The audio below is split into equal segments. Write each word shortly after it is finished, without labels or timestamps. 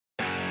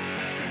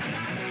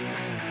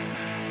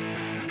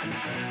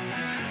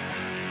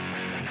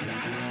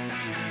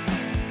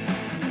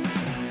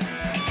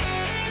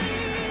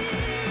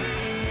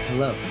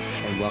Hello,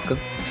 and welcome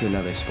to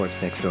another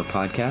Sports Next Door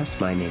podcast.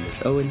 My name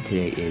is Owen.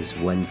 Today is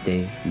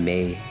Wednesday,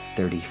 May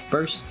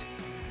 31st,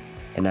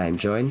 and I'm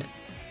joined,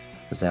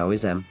 as I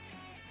always am,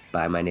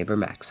 by my neighbor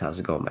Max.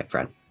 How's it going, my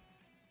friend?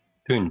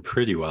 Doing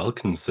pretty well,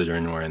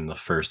 considering we're in the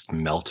first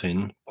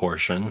melting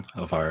portion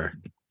of our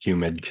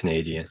humid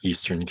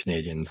Eastern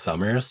Canadian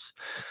summers.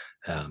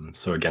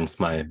 So against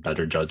my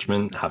better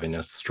judgment, having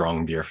a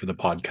strong beer for the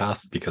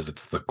podcast because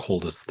it's the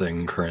coldest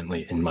thing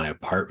currently in my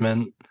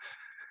apartment.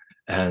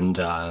 And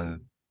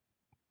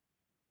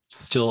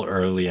still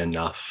early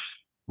enough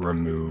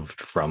removed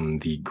from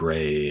the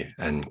gray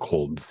and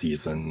cold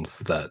seasons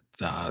that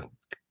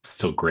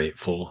still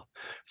grateful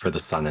for the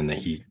sun and the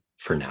heat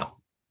for now.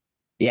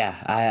 Yeah,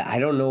 I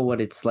don't know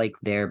what it's like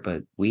there,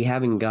 but we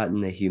haven't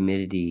gotten the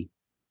humidity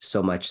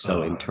so much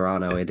so in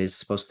Toronto. It is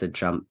supposed to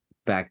jump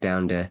back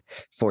down to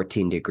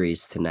 14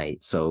 degrees tonight,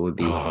 so it would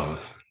be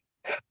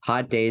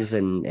hot days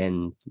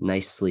and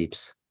nice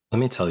sleeps. Let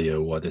me tell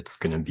you what it's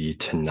going to be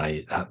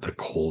tonight at the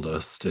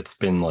coldest. It's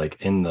been like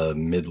in the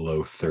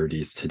mid-low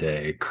 30s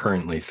today,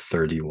 currently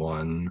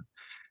 31,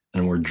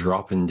 and we're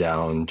dropping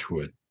down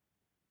to a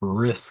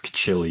brisk,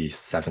 chilly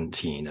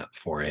 17 at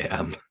 4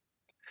 a.m.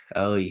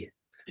 Oh,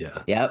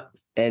 Yeah. yep.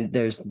 And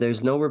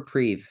there's no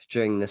reprieve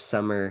during the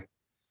summer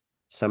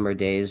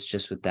days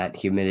just with that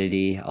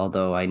humidity,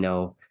 although I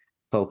know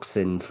folks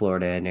in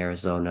Florida and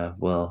Arizona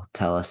will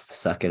tell us to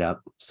suck it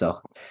up.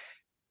 So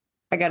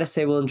I gotta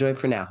say we'll enjoy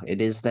for now.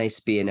 It is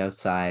nice being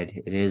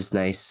outside. It is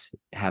nice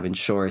having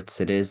shorts.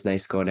 It is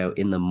nice going out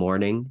in the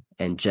morning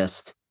and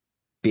just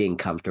being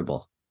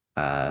comfortable.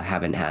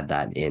 Haven't had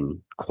that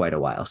in quite a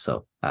while.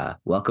 So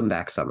welcome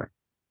back, summer.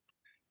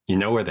 You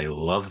know where they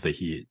love the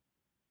heat?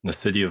 In the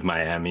city of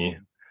Miami.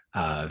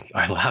 Our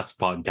last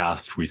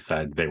podcast, we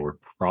said they were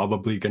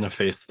probably going to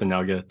face the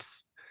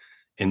Nuggets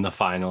in the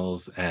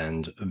finals,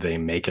 and they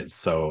make it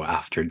so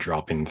after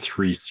dropping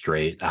 3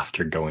 straight,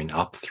 after going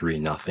up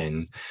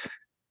 3-0.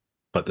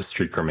 But the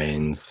streak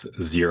remains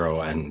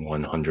 0 and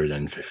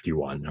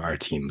 151. Our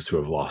teams who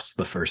have lost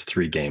the first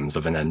 3 games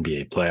of an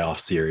NBA playoff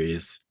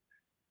series.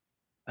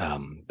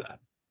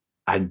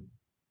 I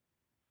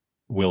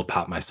will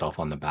pat myself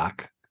on the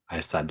back.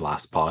 I said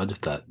last pod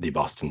that the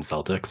Boston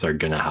Celtics are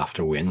going to have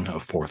to win a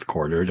fourth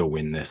quarter to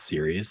win this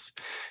series.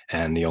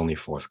 And the only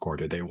fourth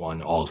quarter they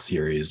won all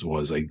series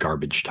was a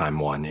garbage time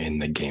one in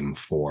the Game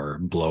 4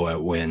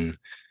 blowout win.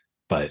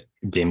 But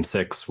Game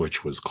 6,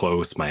 which was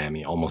close,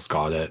 Miami almost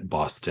got it.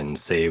 Boston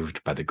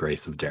saved by the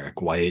grace of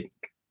Derek White.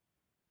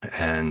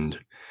 And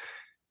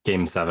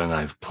Game 7, I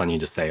have plenty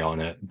to say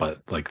on it,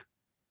 but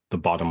the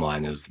bottom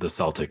line is the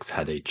Celtics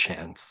had a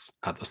chance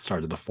at the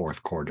start of the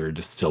fourth quarter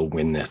to still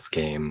win this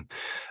game,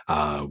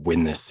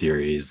 win this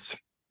series,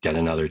 get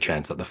another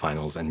chance at the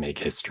finals and make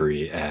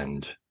history.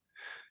 And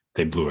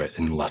they blew it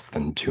in less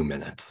than 2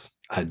 minutes,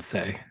 I'd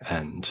say,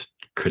 and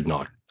could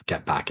not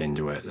get back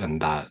into it.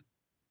 And that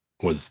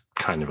was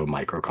kind of a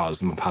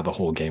microcosm of how the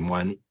whole game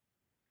went.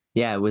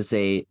 Yeah, it was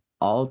a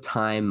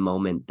all-time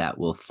moment that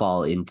will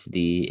fall into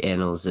the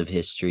annals of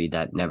history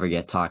that never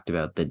get talked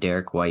about. The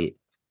Derek White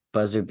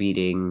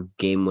buzzer-beating,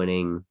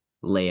 game-winning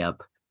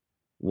layup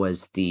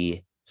was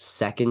the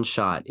second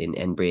shot in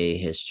NBA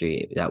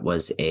history that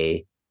was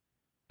a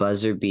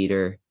buzzer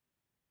beater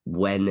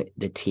when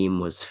the team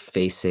was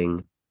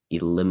facing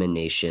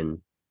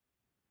elimination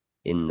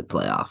in the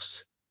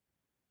playoffs.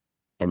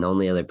 And the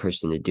only other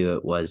person to do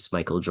it was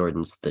Michael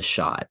Jordan's The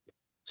Shot.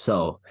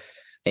 So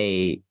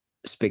a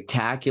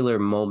spectacular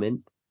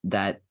moment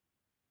that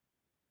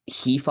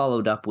he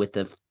followed up with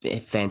a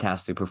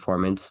fantastic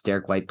performance.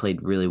 Derek White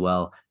played really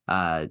well,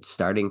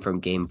 starting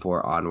from Game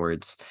 4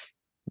 onwards,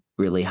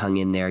 really hung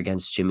in there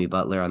against Jimmy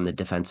Butler on the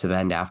defensive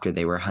end after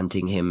they were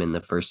hunting him in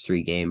the first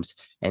 3 games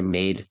and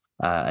made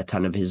a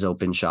ton of his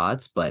open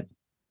shots. But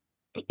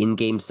in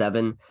Game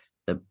 7,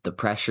 the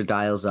pressure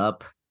dials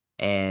up,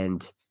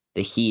 and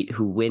the Heat,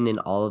 who win in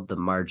all of the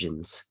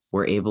margins,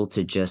 were able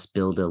to just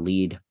build a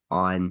lead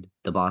on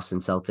the Boston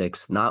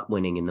Celtics, not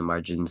winning in the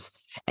margins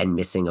and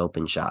missing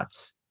open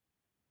shots.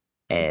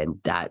 And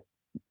that,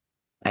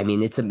 I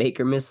mean, it's a make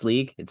or miss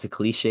league. It's a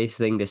cliche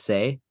thing to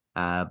say,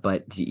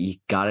 but you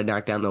got to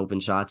knock down the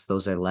open shots.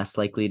 Those are less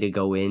likely to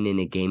go in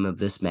a game of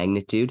this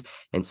magnitude.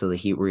 And so the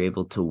Heat were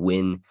able to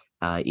win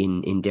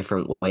in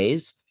different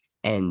ways.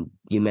 And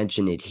you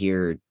mentioned it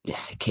here,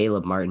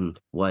 Caleb Martin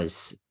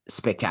was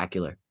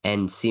spectacular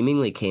and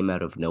seemingly came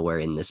out of nowhere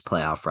in this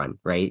playoff run,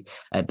 right?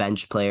 A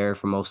bench player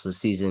for most of the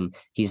season.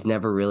 He's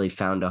never really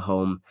found a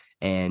home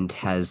and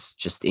has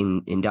just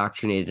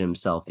indoctrinated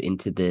himself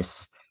into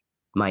this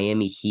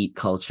Miami Heat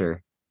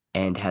culture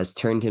and has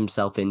turned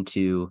himself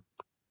into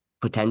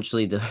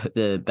potentially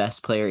the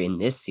best player in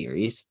this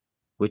series,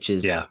 which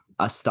is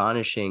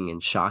astonishing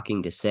and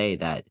shocking to say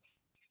that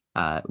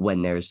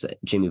when there's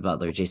Jimmy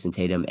Butler, Jason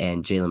Tatum,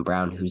 and Jaylen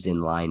Brown, who's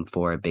in line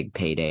for a big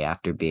payday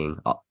after being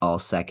all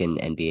second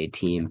NBA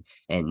team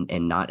and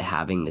not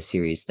having the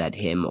series that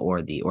him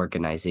or the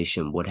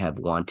organization would have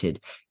wanted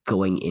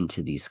going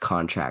into these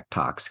contract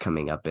talks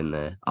coming up in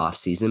the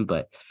offseason.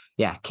 But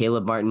yeah,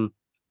 Caleb Martin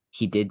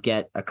He did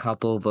get a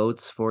couple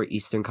votes for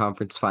Eastern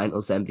Conference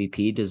Finals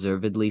MVP,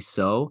 deservedly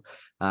so.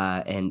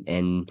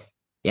 And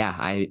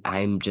yeah,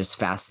 I'm just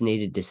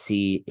fascinated to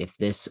see if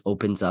this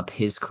opens up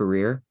his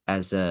career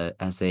as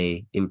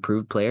a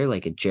improved player,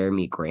 like a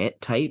Jeremy Grant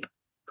type,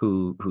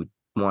 who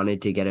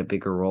wanted to get a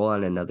bigger role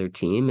on another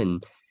team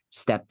and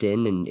stepped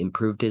in and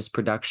improved his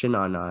production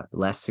on a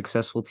less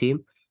successful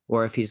team,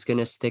 or if he's going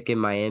to stick in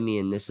Miami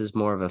and this is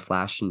more of a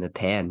flash in the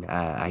pan.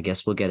 I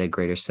guess we'll get a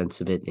greater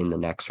sense of it in the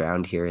next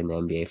round here in the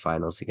NBA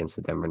Finals against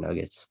the Denver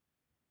Nuggets.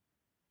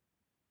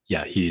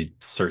 Yeah, he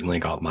certainly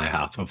got my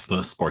half of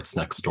the Sports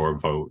Next Door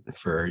vote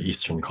for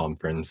Eastern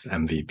Conference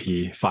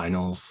MVP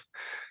Finals.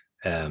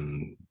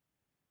 Um,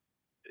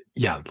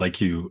 yeah,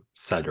 like you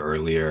said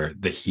earlier,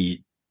 the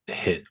Heat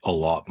hit a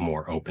lot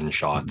more open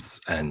shots,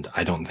 and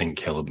I don't think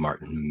Caleb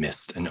Martin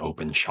missed an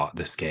open shot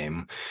this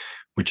game,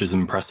 which is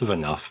impressive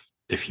enough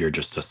if you're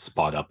just a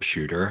spot up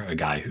shooter, a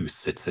guy who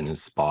sits in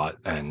his spot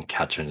and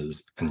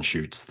catches and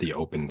shoots the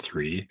open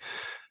three.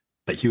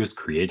 But he was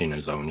creating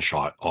his own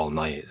shot all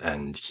night,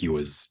 and he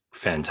was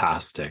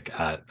fantastic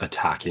at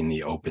attacking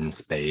the open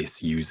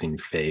space, using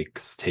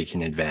fakes,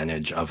 taking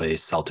advantage of a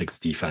Celtics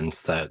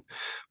defense that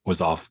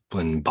was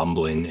often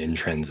bumbling in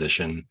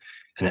transition.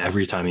 And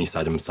every time he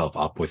set himself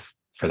up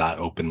for that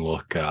open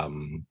look,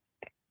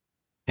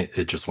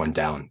 it just went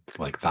down.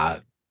 Like,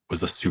 that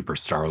was a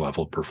superstar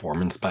level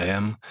performance by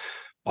him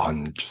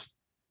on just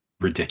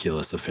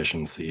ridiculous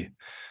efficiency.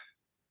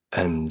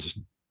 And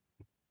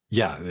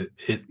yeah,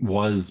 it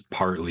was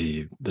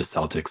partly the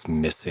Celtics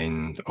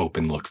missing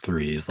open look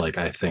threes. Like,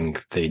 I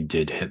think they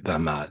did hit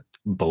them at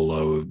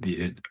below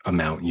the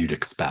amount you'd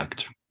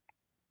expect.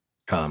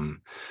 But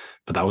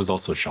that was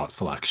also shot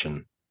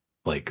selection.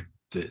 Like,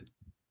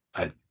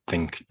 I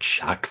think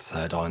Shaq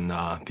said on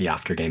the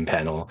after game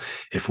panel,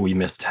 if we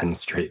miss 10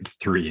 straight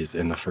threes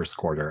in the first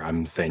quarter,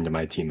 I'm saying to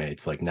my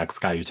teammates, like, next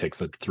guy who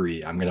takes a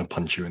three, I'm going to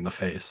punch you in the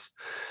face.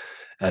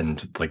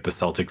 And like, the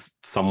Celtics,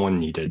 someone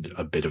needed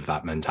a bit of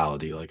that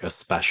mentality, like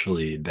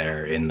especially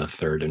there in the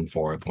third and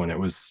fourth when it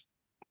was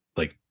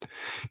like,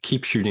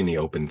 keep shooting the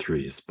open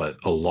threes, but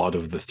a lot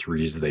of the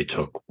threes they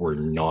took were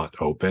not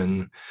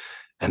open.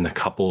 And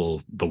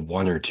the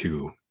one or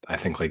two, I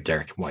think like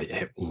Derek White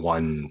hit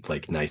one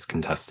like nice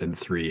contested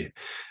three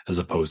as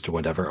opposed to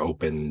whatever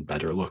open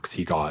better looks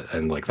he got.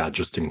 And like, that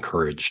just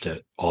encouraged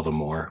it all the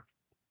more.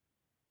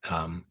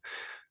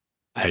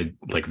 I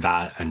like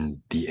that, and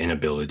the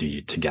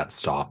inability to get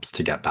stops,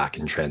 to get back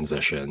in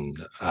transition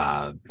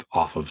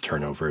off of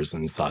turnovers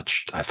and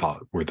such, I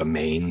thought were the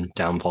main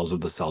downfalls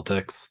of the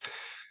Celtics.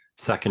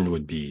 Second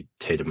would be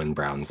Tatum and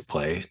Brown's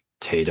play.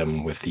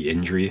 Tatum with the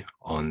injury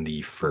on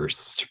the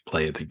first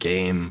play of the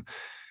game,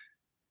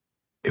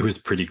 it was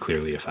pretty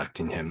clearly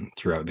affecting him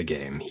throughout the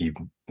game. He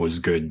was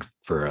good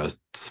for a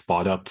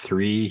spot up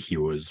three. He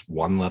was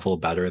one level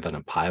better than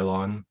a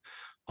pylon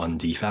on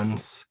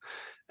defense.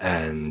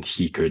 And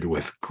he could,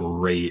 with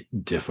great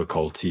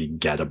difficulty,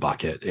 get a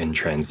bucket in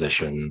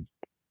transition.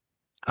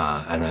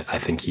 And I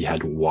think he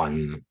had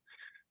one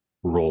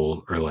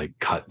roll or like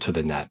cut to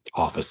the net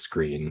off a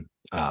screen,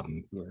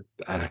 and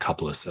a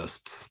couple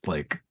assists.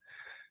 Like,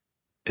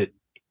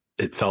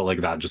 it felt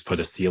like that just put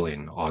a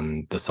ceiling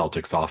on the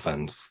Celtics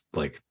offense.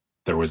 Like,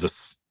 there was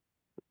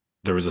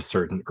a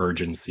certain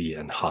urgency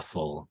and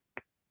hustle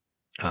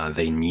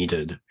they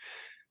needed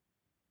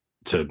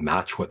to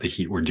match what the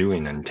Heat were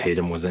doing, and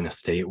Tatum was in a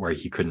state where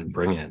he couldn't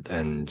bring it,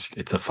 and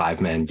it's a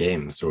 5-man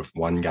game, so if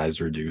one guy's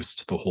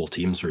reduced, the whole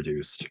team's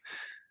reduced.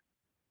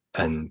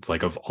 And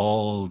like, of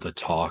all the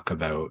talk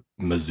about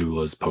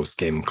Mazzulla's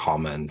post-game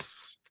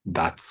comments,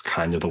 that's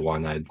kind of the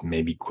one I'd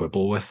maybe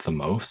quibble with the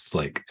most.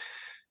 Like,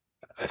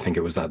 I think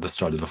it was at the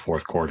start of the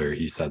fourth quarter,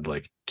 he said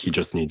like he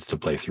just needs to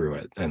play through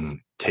it,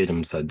 and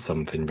Tatum said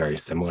something very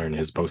similar in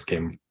his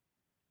post-game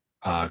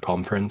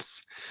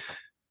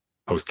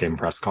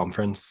press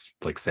conference,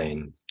 like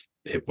saying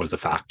it was a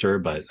factor,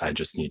 but I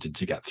just needed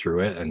to get through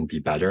it and be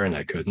better, and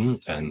I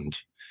couldn't. And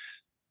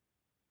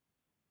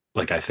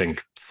like, I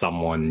think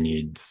someone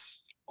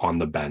needs on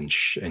the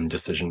bench in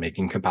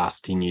decision-making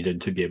capacity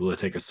needed to be able to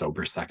take a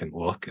sober second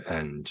look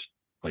and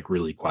like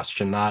really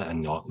question that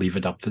and not leave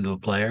it up to the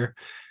player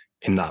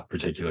in that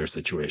particular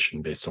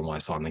situation based on what I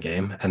saw in the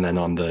game. And then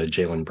on the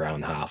Jaylen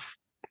Brown half,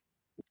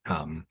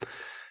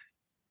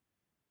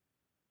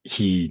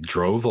 he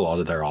drove a lot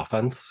of their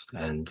offense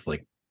and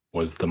like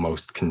was the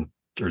most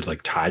or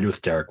like tied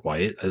with Derek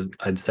White, as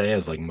I'd say,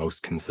 as like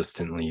most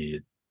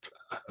consistently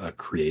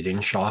creating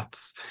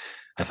shots.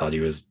 I thought he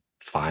was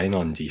fine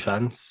on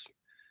defense,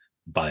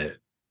 but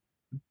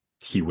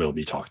he will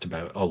be talked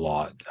about a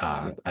lot.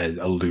 I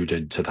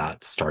alluded to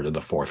that start of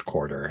the fourth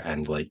quarter,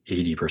 and like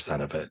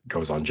 80% of it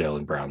goes on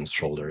Jaylen Brown's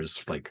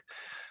shoulders. Like,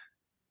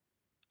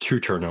 2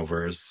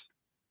 turnovers,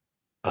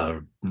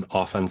 an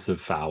offensive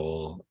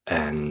foul,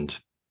 and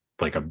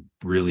like a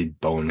really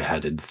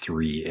boneheaded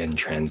 3 in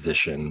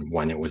transition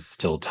when it was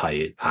still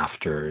tight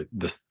after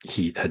the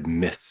Heat had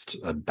missed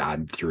a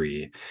bad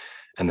 3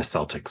 and the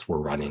Celtics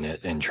were running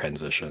it in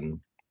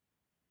transition.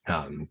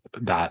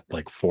 That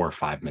like 4 or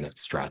 5 minute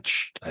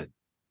stretch,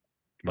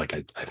 like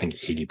I think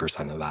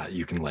 80% of that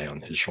you can lay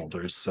on his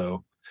shoulders.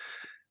 So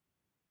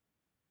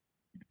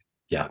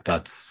yeah,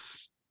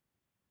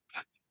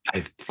 I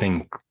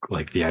think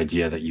like the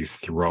idea that you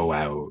throw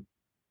out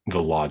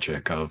the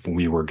logic of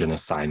we were going to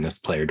sign this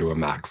player to a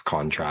max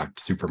contract,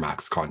 super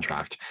max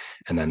contract,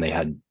 and then they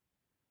had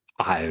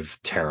 5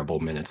 terrible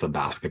minutes of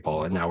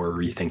basketball, and now we're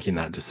rethinking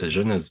that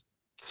decision is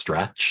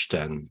stretched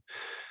and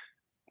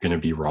going to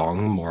be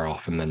wrong more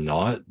often than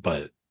not.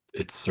 But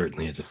it's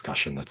certainly a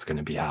discussion that's going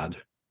to be had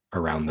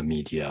around the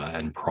media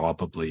and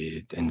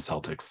probably in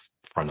Celtics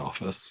front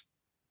office.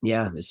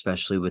 Yeah,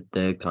 especially with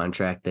the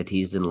contract that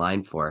he's in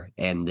line for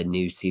and the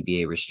new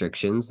CBA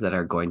restrictions that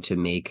are going to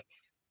make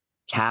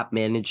cap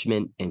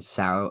management and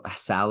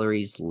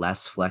salaries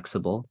less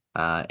flexible.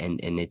 And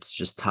it's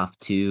just tough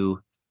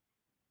to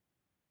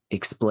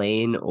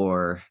explain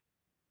or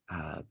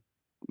uh,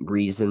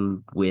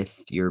 reason with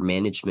your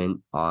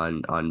management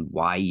on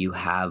why you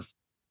have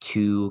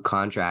two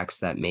contracts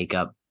that make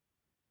up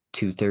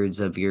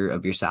two-thirds of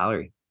your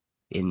salary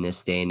in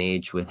this day and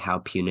age with how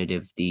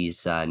punitive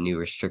these new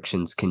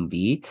restrictions can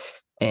be.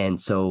 And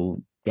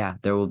so, yeah,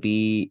 there will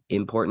be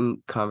important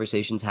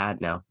conversations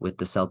had now with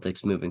the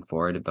Celtics moving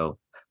forward about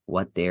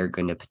what they're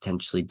going to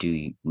potentially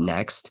do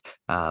next.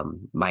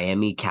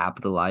 Miami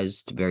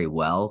capitalized very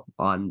well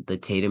on the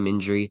Tatum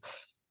injury.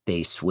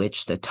 They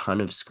switched a ton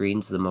of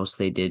screens, the most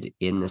they did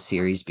in the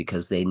series,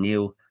 because they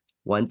knew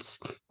once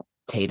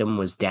Tatum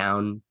was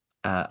down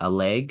a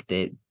leg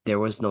that there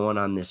was no one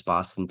on this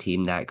Boston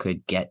team that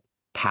could get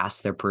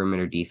past their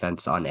perimeter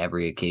defense on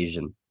every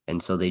occasion.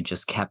 And so they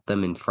just kept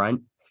them in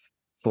front,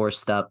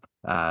 forced up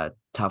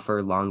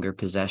tougher, longer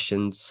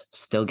possessions,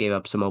 still gave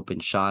up some open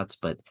shots,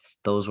 but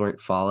those weren't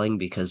falling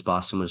because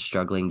Boston was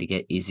struggling to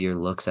get easier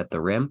looks at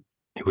the rim.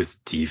 It was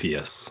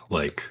devious.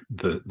 Like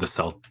the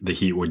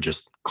Heat would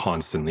just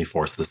constantly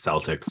force the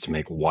Celtics to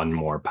make one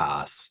more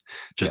pass, Yeah.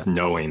 just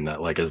knowing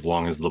that like as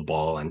long as the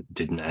ball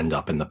didn't end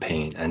up in the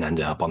paint and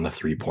ended up on the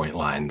 3-point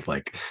line,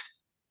 like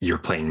you're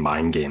playing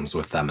mind games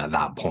with them at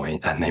that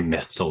point, and they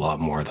missed a lot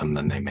more of them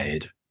than they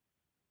made.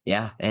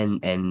 Yeah, and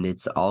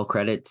it's all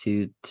credit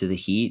to the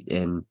Heat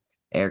and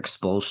Eric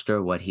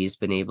Spoelstra, what he's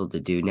been able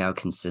to do now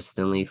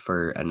consistently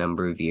for a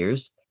number of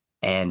years.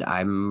 And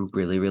I'm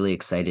really, really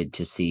excited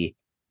to see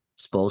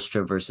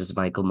Spoelstra versus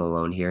Michael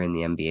Malone here in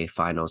the NBA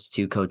Finals.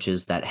 Two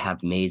coaches that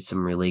have made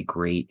some really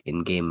great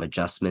in-game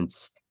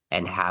adjustments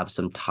and have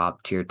some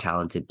top-tier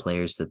talented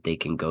players that they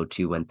can go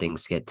to when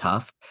things get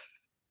tough.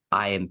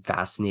 I am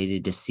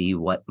fascinated to see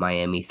what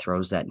Miami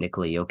throws at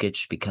Nikola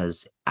Jokic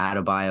because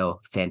Adebayo,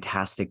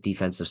 fantastic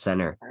defensive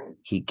center.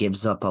 He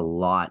gives up a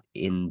lot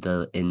in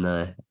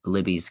the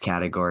Libby's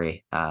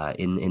category,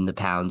 in the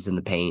pounds in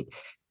the paint,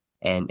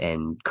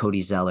 and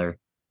Cody Zeller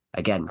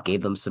again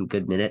gave them some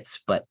good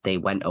minutes, but they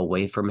went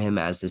away from him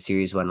as the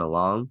series went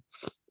along,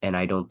 and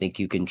I don't think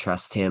you can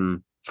trust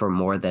him for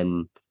more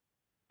than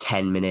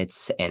 10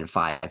 minutes and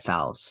 5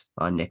 fouls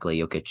on Nikola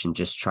Jokic and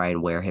just try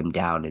and wear him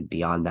down. And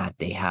beyond that,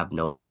 they have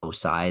no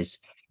size.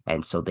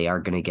 And so they are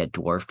going to get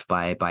dwarfed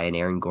by an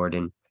Aaron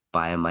Gordon,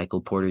 by a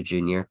Michael Porter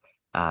Jr.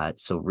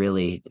 So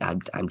really,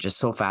 I'm just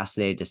so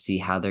fascinated to see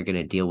how they're going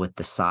to deal with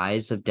the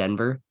size of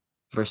Denver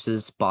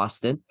versus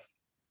Boston.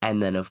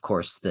 And then, of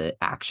course, the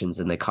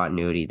actions and the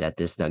continuity that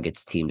this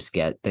Nuggets teams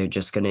get. They're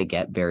just going to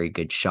get very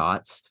good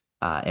shots.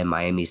 And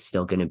Miami's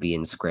still going to be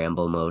in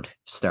scramble mode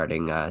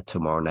starting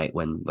tomorrow night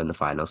when the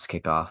finals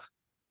kick off.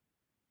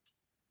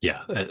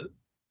 Yeah,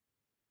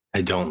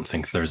 I don't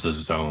think there's a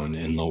zone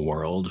in the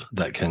world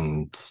that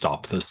can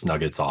stop this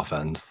Nuggets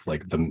offense.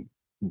 Like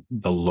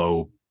the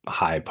low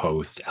high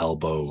post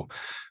elbow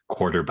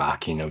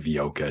quarterbacking of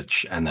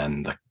Jokic, and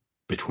then the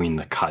between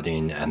the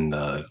cutting and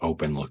the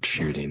open look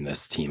shooting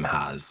this team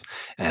has.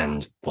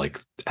 And like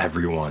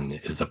everyone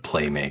is a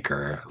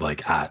playmaker,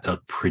 like at a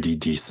pretty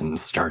decent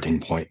starting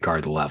point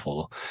guard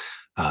level,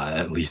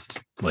 at least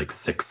like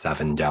 6,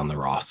 7 down the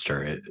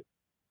roster.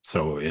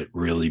 So it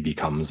really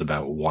becomes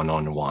about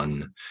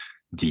one-on-one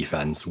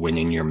defense,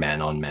 winning your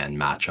man-on-man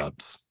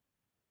matchups,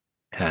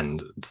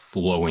 and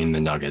slowing the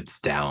Nuggets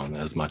down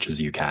as much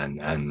as you can.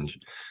 And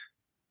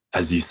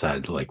as you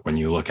said, like when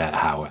you look at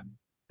how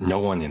no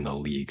one in the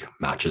league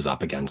matches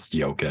up against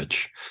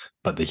Jokic,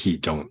 but the Heat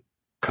don't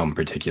come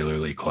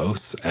particularly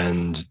close.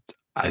 And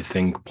I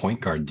think point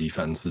guard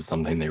defense is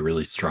something they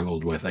really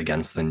struggled with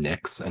against the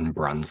Knicks and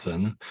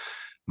Brunson.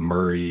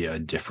 Murray, a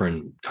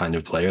different kind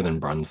of player than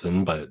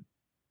Brunson, but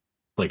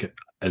like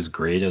as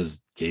great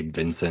as Gabe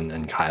Vincent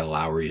and Kyle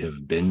Lowry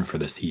have been for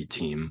this Heat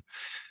team,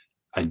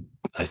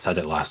 I said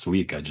it last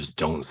week, I just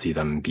don't see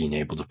them being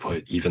able to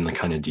put even the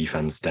kind of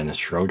defense Dennis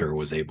Schroeder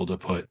was able to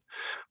put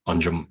on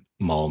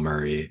Jamal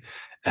Murray.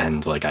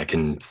 And like I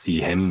can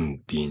see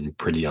him being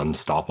pretty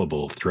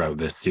unstoppable throughout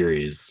this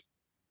series,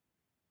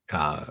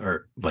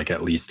 or like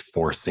at least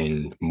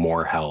forcing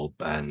more help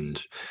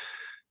and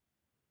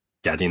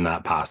getting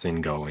that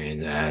passing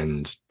going.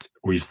 And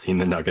we've seen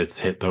the Nuggets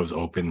hit those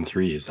open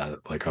threes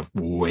at like a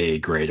way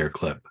greater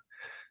clip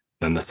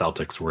than the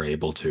Celtics were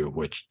able to,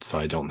 which so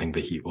I don't think the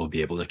Heat will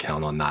be able to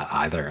count on that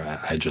either.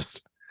 I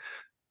just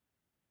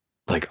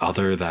like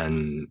other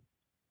than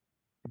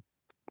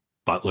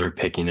Butler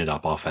picking it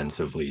up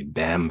offensively,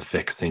 Bam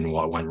fixing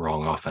what went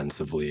wrong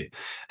offensively,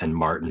 and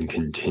Martin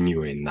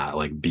continuing that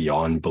like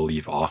beyond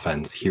belief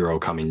offense, Hero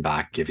coming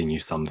back, giving you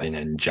something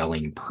and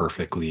gelling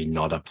perfectly,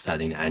 not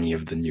upsetting any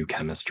of the new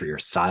chemistry or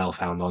style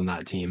found on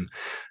that team.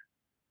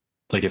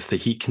 Like if the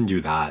Heat can do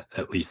that,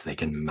 at least they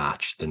can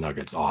match the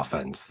Nuggets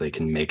offense. They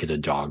can make it a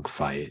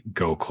dogfight,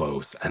 go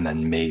close, and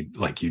then maybe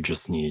like you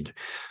just need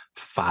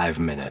 5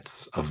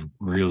 minutes of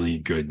really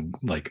good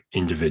like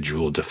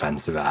individual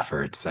defensive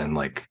efforts, and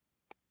like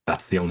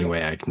that's the only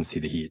way I can see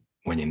the Heat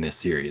winning this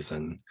series,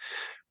 and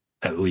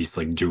at least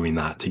like doing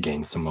that to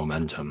gain some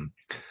momentum.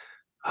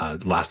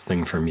 Last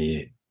thing for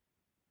me,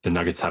 the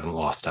Nuggets haven't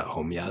lost at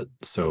home yet.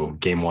 So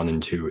game 1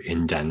 and 2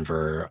 in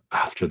Denver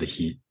after the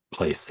Heat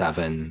play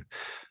 7,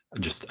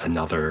 just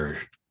another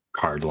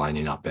card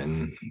lining up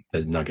in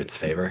the Nuggets'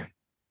 favor.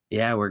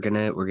 Yeah, we're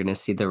gonna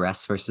see the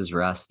rest versus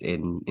rust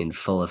in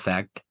full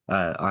effect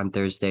on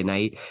Thursday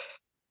night.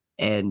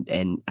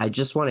 And I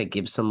just want to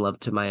give some love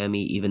to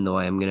Miami, even though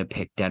I am going to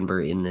pick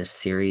Denver in this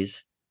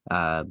series,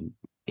 um,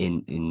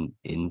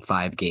 in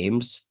 5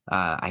 games.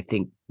 I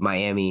think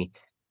Miami,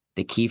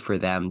 the key for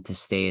them to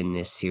stay in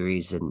this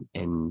series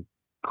and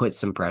put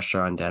some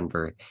pressure on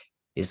Denver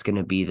is going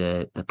to be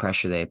the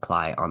pressure they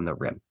apply on the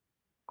rim.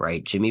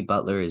 Right, Jimmy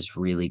Butler is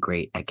really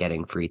great at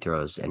getting free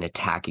throws and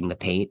attacking the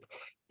paint,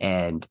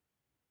 and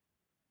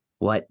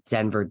what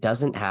Denver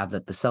doesn't have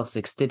that the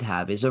Celtics did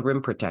have is a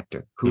rim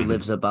protector who Mm-hmm.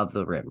 lives above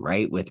the rim,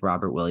 right? With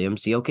Robert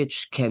Williams.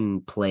 Jokic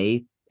can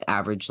play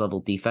average level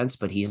defense,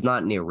 but he's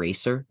not an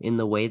eraser in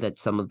the way that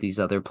some of these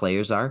other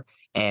players are.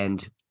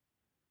 And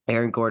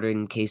Aaron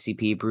Gordon,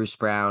 KCP, Bruce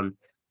Brown,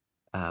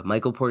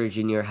 Michael Porter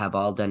Jr. have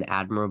all done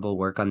admirable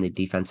work on the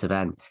defensive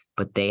end,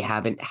 but they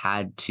haven't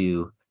had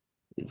to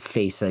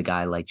face a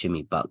guy like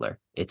Jimmy Butler.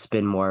 It's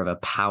been more of a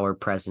power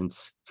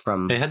presence They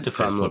from had to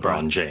from face LeBron.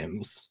 LeBron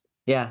James.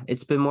 Yeah,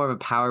 it's been more of a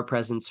power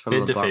presence They from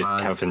had to face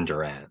LeBron Kevin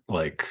Durant.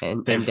 Like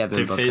and Devin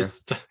they've Booker.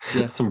 faced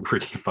Yeah. some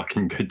pretty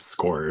fucking good I,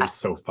 scorers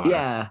so far.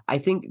 yeah, I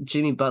think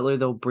Jimmy Butler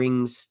though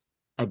brings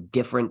a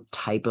different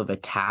type of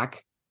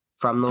attack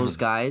from those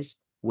Mhm. guys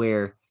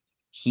where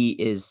he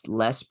is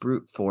less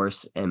brute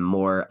force and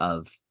more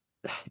of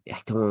I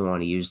don't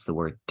want to use the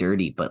word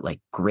dirty, but like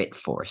grit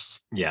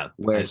force, Yeah,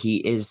 where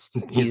he's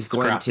he's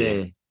going scrappy.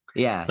 to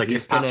yeah, Like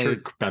he's if gonna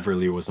Patrick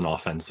Beverly was an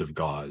offensive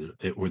god,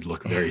 it would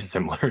look very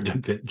similar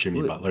to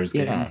Jimmy Butler's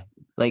game. Yeah,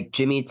 like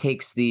Jimmy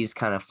takes these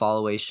kind of fall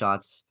away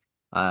shots,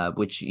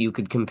 which you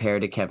could compare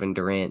to Kevin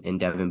Durant and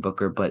Devin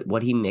Booker, but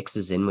what he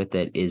mixes in with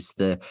it is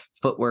the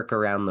footwork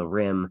around the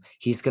rim.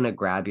 He's gonna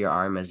grab your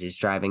arm as he's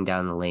driving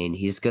down the lane.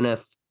 He's gonna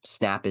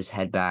snap his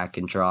head back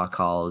and draw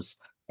calls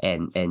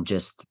and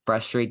just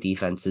frustrate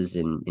defenses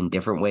in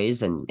different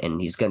ways,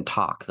 and he's gonna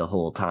talk the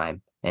whole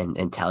time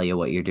and tell you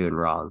what you're doing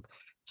wrong.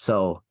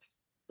 So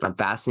I'm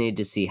fascinated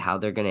to see how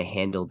they're going to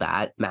handle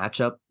that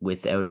matchup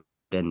without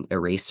an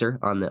eraser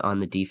on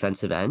the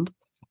defensive end.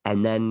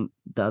 And then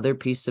the other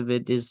piece of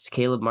it is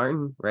Caleb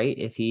Martin, right?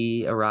 If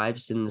he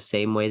arrives in the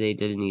same way they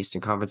did in the Eastern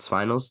Conference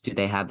Finals, do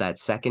they have that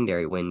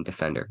secondary wing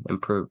defender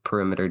and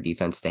perimeter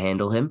defense to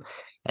handle him?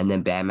 And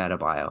then Bam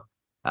Adebayo.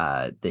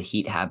 The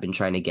Heat have been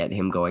trying to get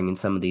him going in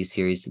some of these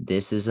series.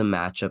 This is a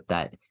matchup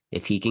that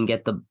if he can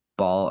get the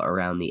ball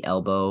around the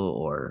elbow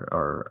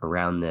or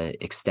around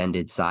the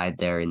extended side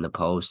there in the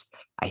post,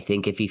 I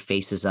think if he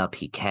faces up,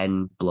 he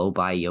can blow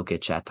by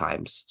Jokic at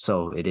times.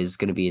 So it is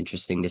going to be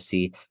interesting to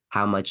see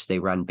how much they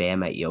run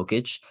Bam at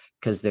Jokic,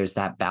 because there's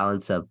that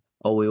balance of,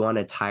 oh, we want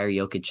to tire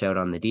Jokic out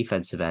on the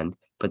defensive end.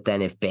 But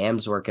then if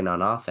Bam's working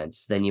on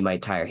offense, then you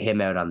might tire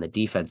him out on the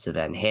defensive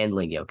end,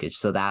 handling Jokic.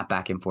 So that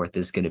back and forth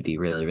is going to be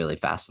really, really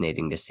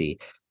fascinating to see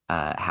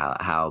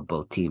how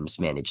both teams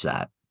manage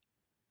that.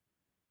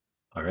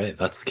 All right,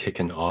 that's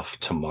kicking off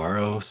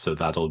tomorrow, so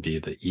that'll be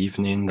the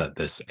evening that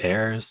this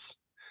airs.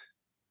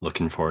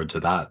 Looking forward to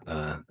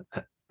that.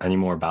 Any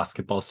more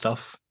basketball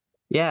stuff?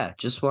 Yeah,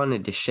 just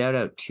wanted to shout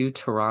out 2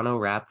 Toronto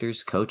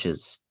Raptors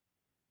coaches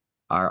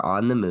are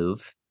on the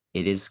move.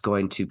 It is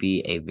going to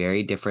be a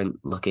very different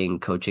looking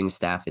coaching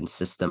staff and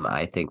system,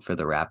 I think, for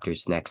the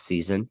Raptors next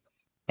season.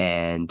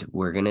 And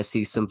we're going to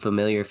see some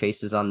familiar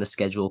faces on the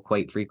schedule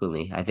quite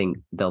frequently. I think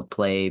they'll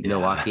play Yeah.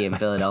 Milwaukee and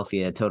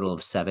Philadelphia a total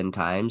of 7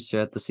 times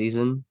throughout the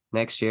season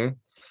next year.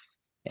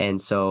 And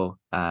so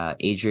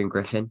Adrian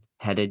Griffin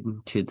headed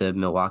to the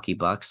Milwaukee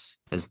Bucks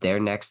as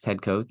their next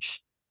head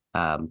coach.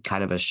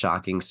 Kind of a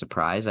shocking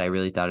surprise. I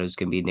really thought it was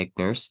going to be Nick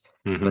Nurse,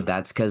 but Mhm.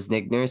 that's because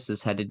Nick Nurse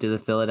is headed to the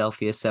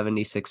Philadelphia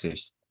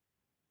 76ers.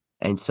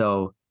 And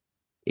so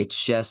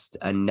it's just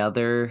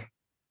another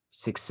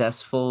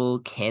successful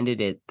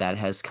candidate that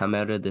has come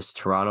out of this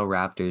Toronto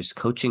Raptors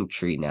coaching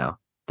tree now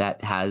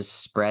that has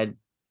spread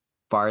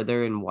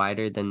farther and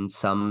wider than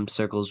some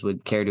circles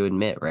would care to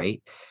admit,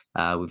 right?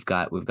 We've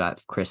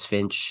got Chris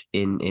Finch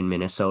in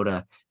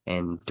Minnesota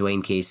and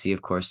Dwayne Casey,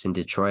 of course, in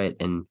Detroit,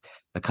 and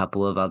a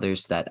couple of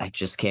others that I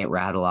just can't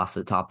rattle off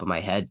the top of my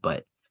head.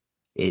 But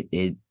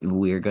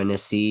we're going to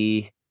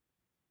see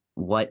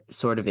what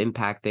sort of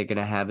impact they're going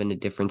to have in a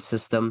different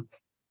system.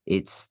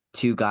 It's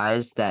two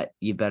guys that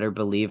you better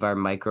believe are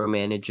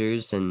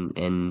micromanagers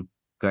and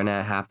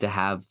gonna have to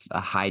have a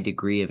high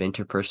degree of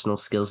interpersonal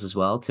skills as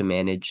well to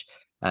manage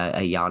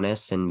a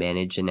Giannis and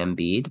manage an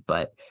Embiid,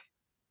 but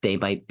they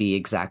might be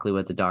exactly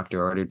what the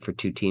doctor ordered for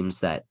two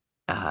teams that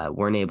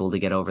weren't able to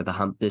get over the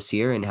hump this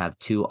year and have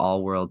two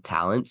all-world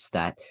talents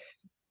that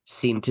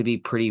seem to be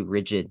pretty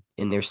rigid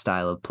in their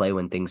style of play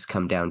when things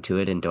come down to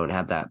it and don't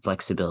have that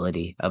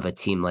flexibility of a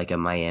team like a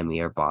Miami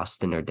or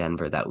Boston or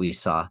Denver that we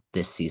saw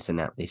this season,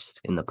 at least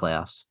in the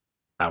playoffs.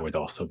 That would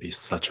also be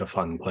such a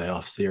fun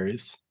playoff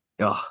series.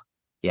 Oh,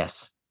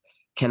 yes.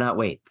 Cannot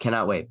wait.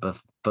 Cannot wait.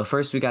 But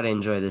first we got to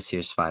enjoy this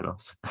year's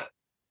finals.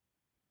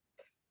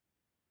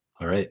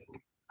 All right.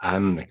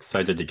 I'm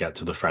excited to get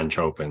to the French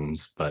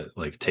Opens, but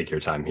like take your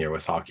time here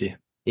with hockey.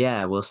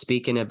 Yeah, well,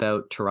 speaking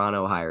about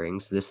Toronto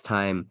hirings, this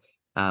time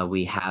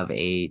we have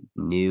a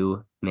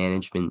new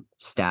management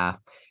staff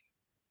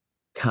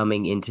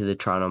coming into the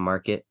Toronto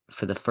market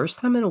for the first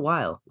time in a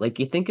while. Like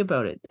you think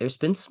about it, there's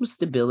been some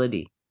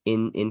stability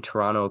in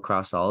Toronto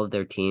across all of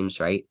their teams,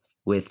 right?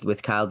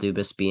 With Kyle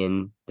Dubas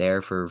being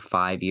there for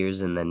 5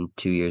 years and then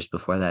 2 years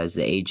before that as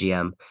the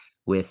AGM,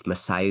 with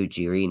Masai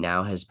Ujiri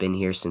now has been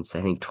here since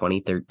I think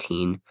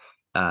 2013.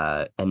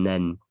 And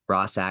then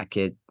Ross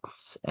Atkins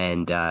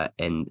and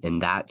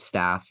that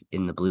staff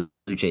in the Blue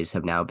Jays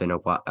have now been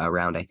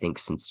around, I think,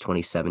 since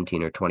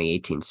 2017 or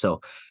 2018.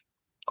 So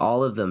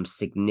all of them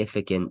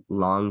significant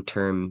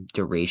long-term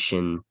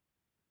duration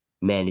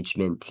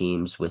management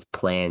teams with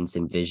plans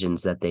and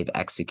visions that they've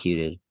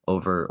executed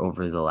over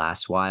the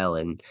last while,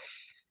 and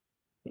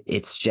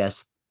it's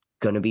just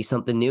going to be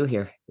something new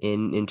here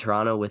in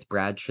Toronto with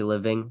Brad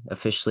Treliving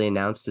officially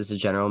announced as the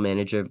general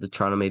manager of the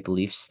Toronto Maple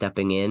Leafs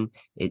stepping in.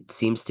 It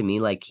seems to me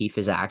like Keefe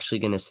is actually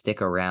going to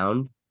stick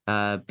around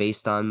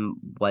based on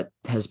what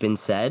has been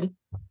said.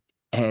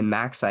 And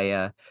Max,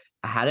 I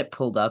had it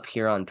pulled up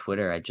here on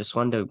Twitter. I just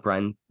wanted to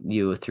run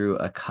you through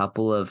a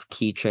couple of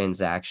key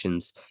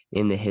transactions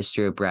in the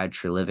history of Brad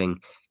Treliving.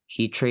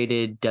 He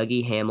traded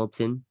Dougie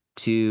Hamilton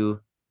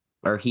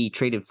he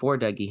traded for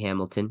Dougie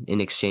Hamilton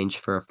in exchange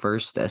for a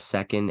first, a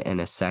second,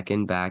 and a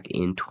second back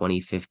in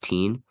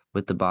 2015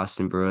 with the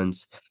Boston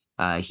Bruins.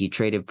 He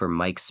traded for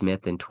Mike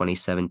Smith in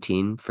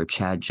 2017 for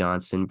Chad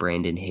Johnson,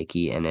 Brandon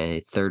Hickey, and a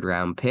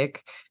third-round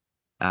pick.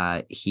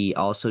 He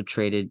also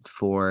traded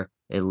for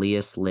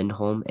Elias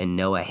Lindholm and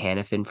Noah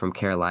Hannafin from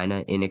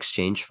Carolina in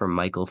exchange for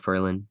Michael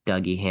Ferland,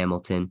 Dougie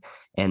Hamilton,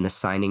 and the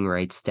signing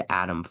rights to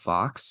Adam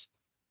Fox.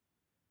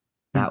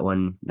 That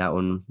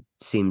one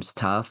seems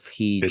tough.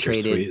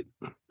 Bittersweet.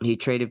 He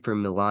traded for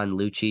Milan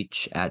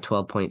Lucic at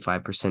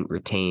 12.5%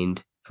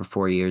 retained for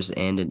 4 years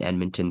and an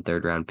Edmonton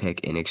third round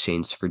pick in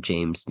exchange for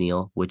James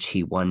Neal, which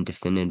he won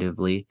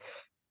definitively.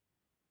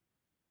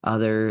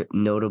 Other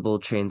notable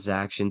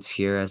transactions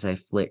here as I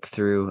flick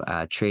through,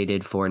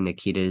 traded for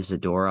Nikita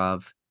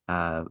Zadorov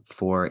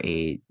for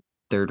a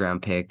third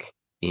round pick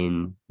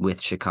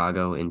with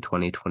Chicago in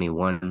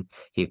 2021.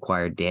 He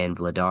acquired Dan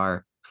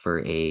Vladar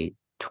for a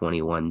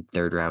 21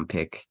 third round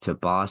pick to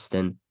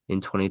Boston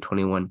in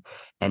 2021.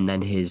 And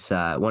then his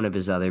one of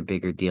his other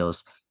bigger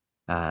deals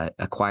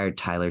acquired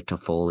Tyler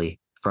Toffoli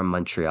from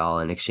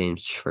Montreal in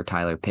exchange for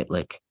Tyler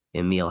Pitlick,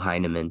 Emil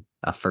Heineman,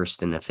 a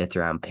first and a fifth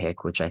round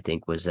pick, which I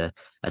think was a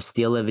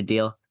steal of a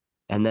deal.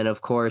 And then,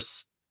 of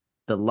course,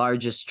 the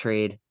largest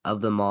trade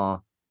of them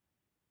all,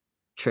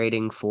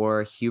 trading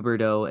for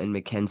Huberdeau and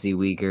Mackenzie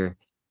Weegar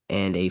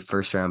and a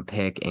first round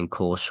pick and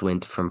Cole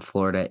Schwint from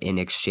Florida in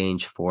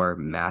exchange for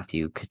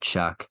Matthew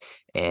Tkachuk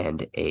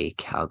and a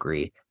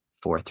Calgary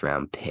fourth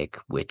round pick,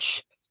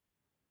 which,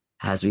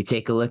 as we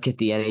take a look at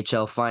the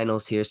NHL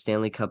finals here,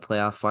 Stanley Cup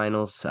playoff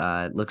finals,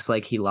 looks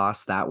like he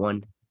lost that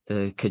one.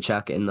 The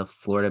Tkachuk and the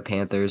Florida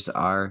Panthers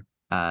are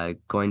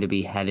going to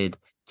be headed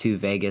to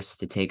Vegas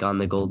to take on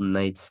the Golden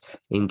Knights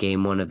in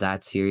game one of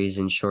that series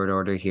in short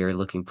order here.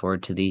 Looking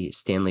forward to the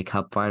Stanley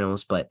Cup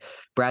finals. But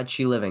Brad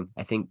Treliving,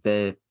 I think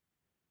the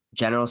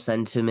general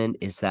sentiment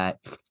is that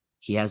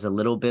he has a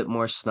little bit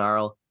more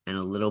snarl and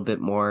a little bit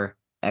more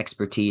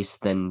expertise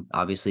than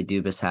obviously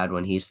Dubas had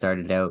when he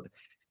started out.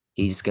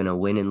 He's going to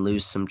win and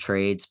lose some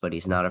trades, but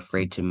he's not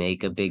afraid to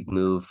make a big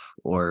move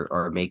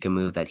or make a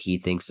move that he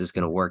thinks is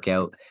going to work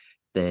out.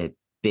 The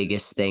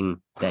biggest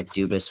thing that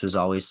Dubas was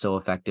always so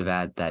effective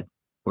at that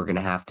we're going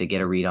to have to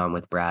get a read on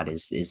with Brad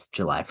is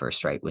July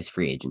 1st, right, with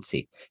free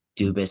agency.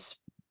 Dubas,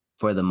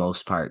 for the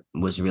most part,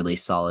 was really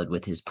solid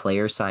with his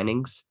player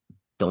signings.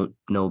 Don't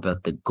know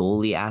about the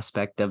goalie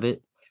aspect of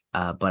it,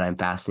 but I'm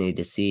fascinated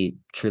to see.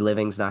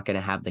 Treliving's not going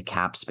to have the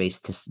cap space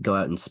to go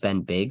out and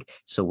spend big.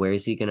 So where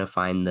is he going to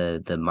find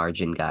the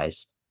margin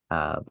guys?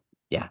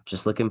 Yeah,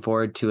 just looking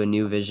forward to a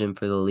new vision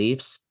for the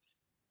Leafs.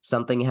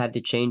 Something had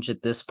to change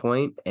at this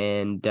point,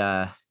 and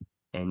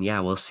yeah,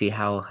 we'll see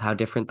how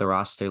different the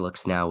roster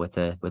looks now with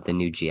a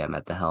new GM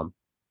at the helm.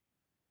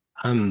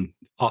 I'm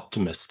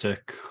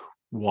optimistic.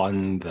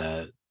 One,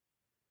 that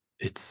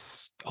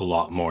it's a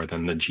lot more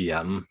than the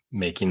GM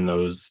making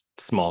those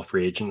small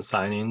free agent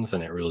signings,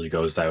 and it really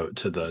goes out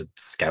to the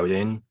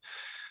scouting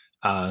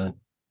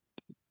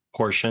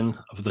portion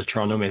of the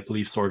Toronto Maple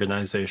Leafs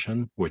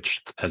organization,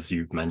 which, as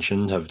you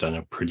mentioned, have done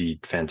a pretty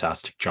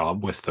fantastic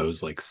job with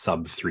those like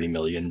sub $3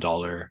 million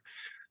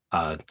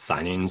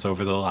signings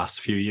over the last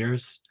few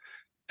years.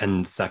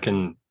 And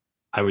second,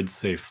 I would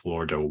say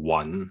Florida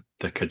won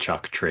the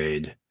Kachuk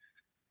trade.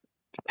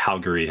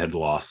 Calgary had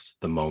lost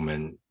the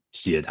moment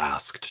he had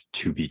asked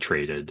to be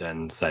traded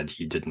and said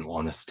he didn't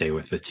want to stay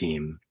with the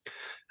team.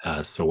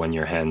 So when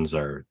your hands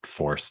are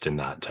forced in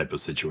that type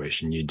of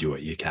situation, you do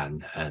what you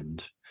can.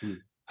 And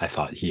I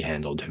thought he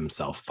handled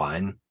himself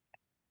fine.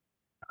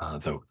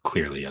 Though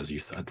clearly, as you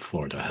said,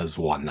 Florida has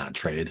won that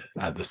trade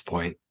at this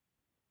point.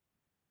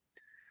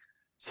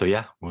 So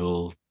yeah,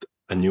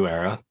 a new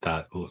era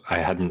that I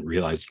hadn't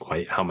realized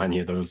quite how many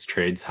of those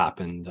trades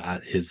happened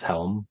at his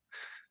helm,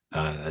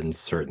 and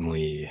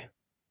certainly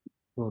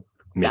Well,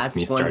 makes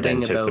me that's one start thing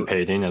about,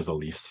 anticipating as a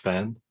Leafs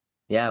fan.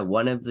 yeah,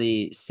 one of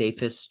the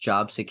safest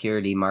job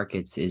security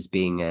markets is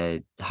being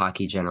a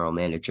hockey general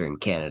manager in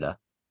Canada.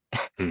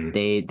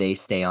 Mm. They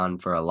stay on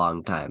for a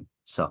long time.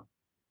 So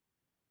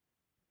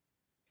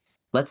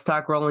let's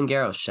talk Roland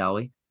Garros, shall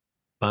we?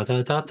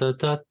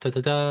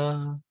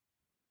 Ba-da-da-da-da-da-da-da.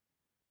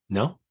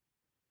 No?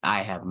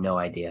 I have no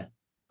idea.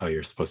 Oh,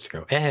 you're supposed to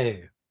go,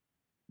 hey.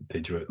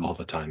 They do it all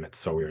the time. It's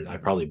so weird. I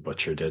probably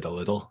butchered it a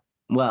little.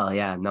 Well,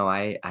 yeah, no,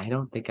 I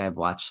don't think I've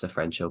watched the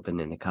French Open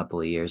in a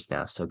couple of years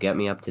now, so get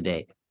me up to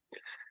date.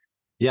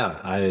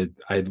 Yeah,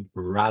 I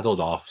rattled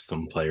off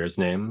some players'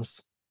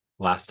 names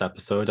last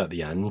episode at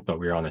the end, but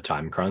we were on a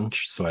time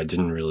crunch, so I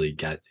didn't really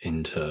get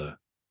into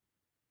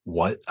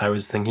what I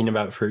was thinking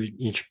about for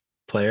each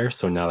player.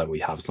 So now that we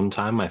have some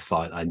time, I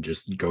thought I'd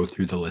just go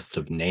through the list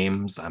of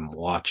names I'm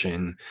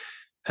watching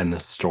and the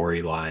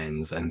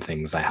storylines and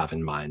things I have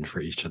in mind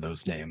for each of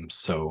those names.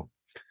 So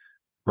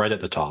right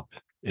at the top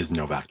is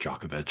Novak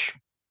Djokovic.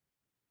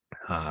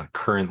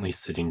 Currently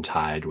sitting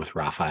tied with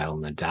Rafael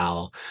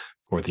Nadal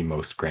for the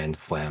most Grand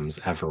Slams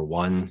ever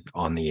won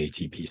on the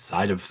ATP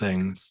side of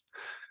things.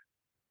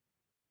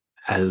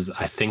 As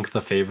I think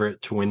the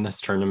favorite to win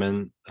this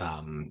tournament,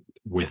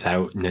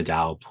 without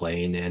Nadal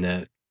playing in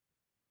it,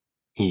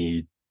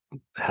 he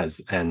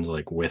has, and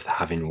like with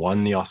having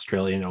won the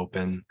Australian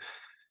Open,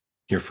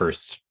 your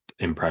first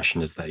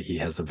impression is that he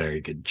has a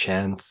very good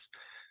chance.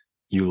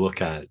 You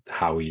look at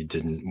how he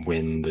didn't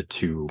win the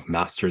two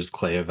Masters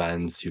clay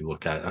events, you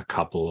look at a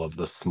couple of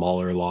the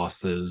smaller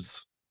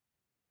losses,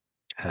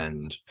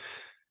 and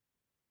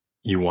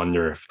you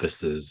wonder if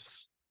this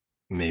is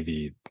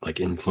maybe like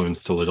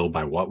influenced a little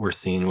by what we're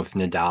seeing with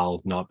Nadal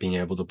not being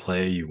able to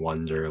play. You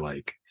wonder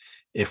like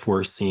if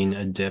we're seeing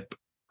a dip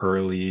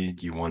early.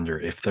 You wonder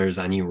if there's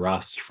any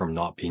rust from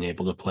not being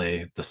able to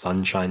play the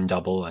Sunshine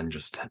Double and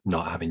just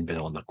not having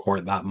been on the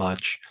court that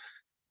much.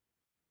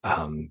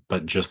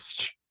 But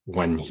just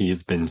when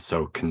he's been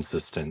so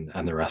consistent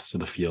and the rest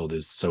of the field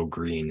is so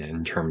green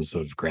in terms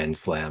of Grand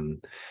Slam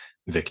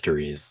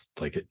victories,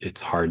 like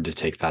it's hard to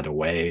take that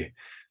away.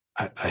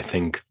 I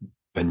think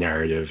the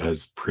narrative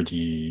has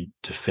pretty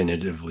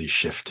definitively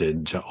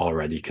shifted to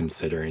already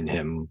considering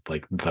him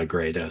like the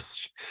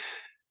greatest.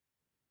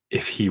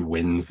 If he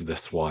wins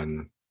this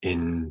one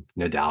in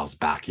Nadal's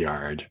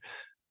backyard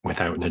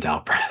without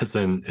Nadal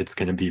present, it's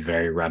going to be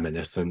very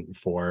reminiscent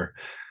for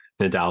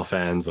Nadal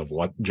fans of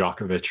what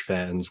Djokovic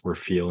fans were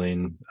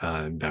feeling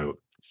about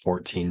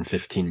 14,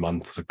 15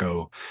 months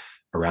ago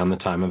around the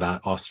time of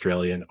that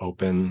Australian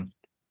Open.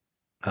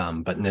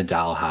 But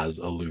Nadal has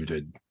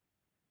alluded,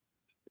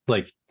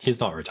 like, he's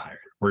not retired.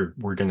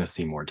 We're going to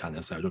see more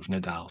tennis out of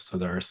Nadal. So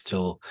there are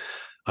still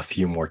a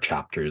few more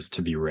chapters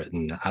to be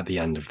written at the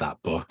end of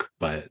that book.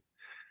 But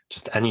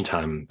just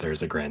anytime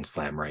there's a Grand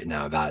Slam right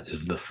now, that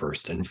is the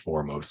first and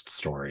foremost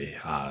story.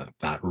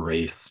 That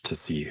race to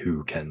see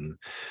who can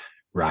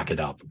rack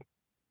it up.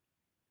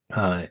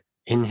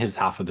 In his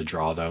half of the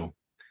draw, though,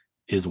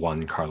 is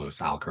one Carlos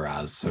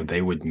Alcaraz. So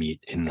they would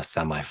meet in the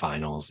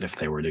semifinals if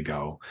they were to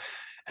go.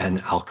 And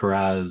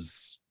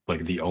Alcaraz,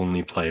 like the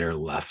only player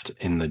left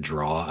in the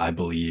draw, I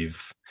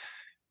believe,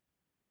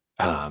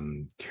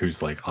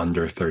 who's like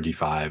under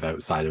 35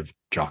 outside of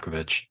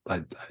Djokovic.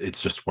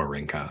 It's just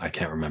Wawrinka. I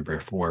can't remember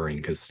if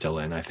Wawrinka's still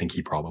in. I think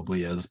he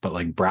probably is. But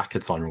like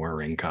brackets on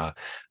Wawrinka,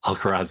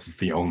 Alcaraz is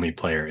the only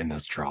player in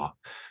this draw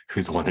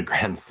who's won a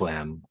Grand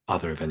Slam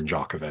other than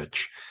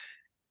Djokovic.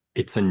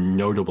 It's a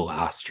notable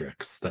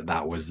asterisk that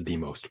that was the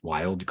most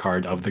wild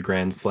card of the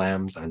Grand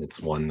Slams, and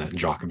it's one that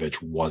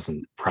Djokovic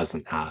wasn't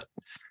present at.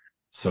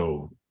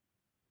 So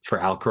for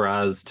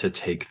Alcaraz to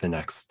take the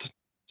next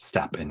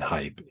step in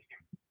hype,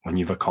 when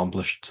you've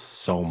accomplished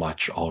so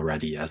much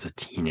already as a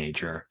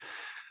teenager,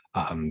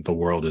 the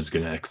world is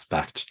going to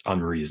expect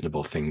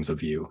unreasonable things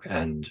of you.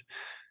 And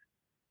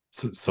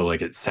so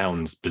like, it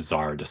sounds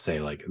bizarre to say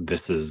like,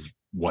 this is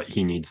what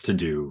he needs to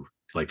do,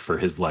 like for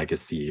his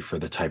legacy, for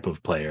the type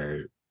of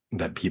player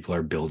that people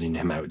are building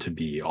him out to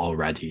be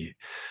already.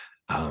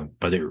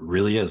 But it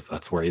really is,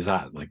 that's where he's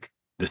at. Like,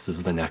 this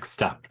is the next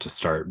step to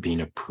start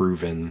being a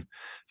proven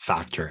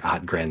factor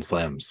at Grand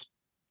Slams.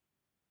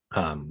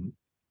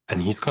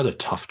 And he's got a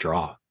tough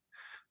draw.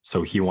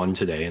 So he won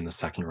today in the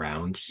second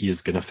round. He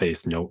is going to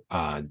face Denis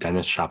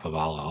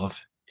Shapovalov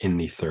in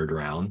the third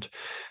round.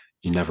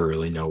 You never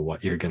really know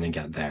what you're going to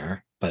get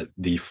there. But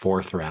the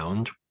fourth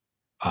round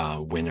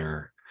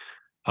winner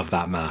of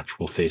that match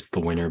will face the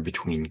winner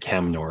between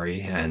Cam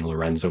Norrie and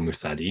Lorenzo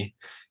Musetti.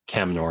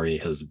 Cam Norrie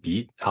has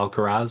beat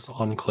Alcaraz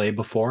on clay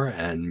before,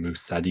 and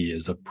Musetti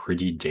is a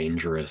pretty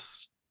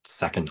dangerous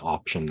second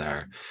option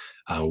there.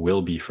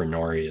 Will be for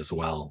Norrie as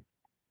well.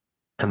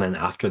 And then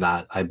after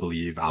that, I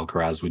believe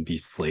Alcaraz would be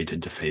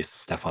slated to face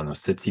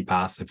Stefanos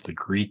Tsitsipas if the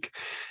Greek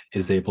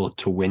is able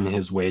to win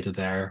his way to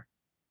there.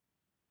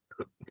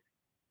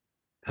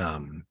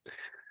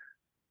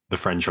 The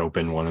French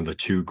Open, one of the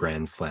two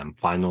Grand Slam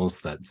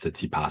finals that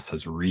Tsitsipas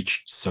has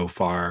reached so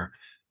far.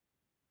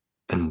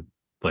 And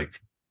like,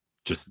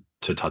 just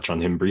to touch on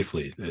him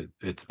briefly,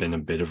 it's been a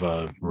bit of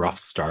a rough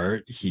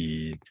start.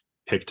 He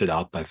picked it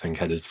up, I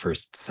think, at his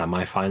first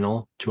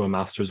semifinal to a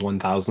Masters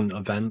 1000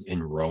 event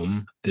in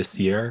Rome this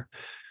year.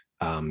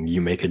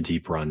 You make a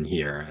deep run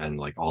here, and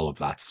like all of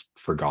that's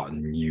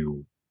forgotten.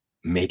 You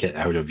make it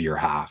out of your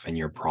half, and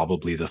you're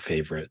probably the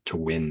favorite to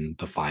win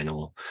the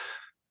final.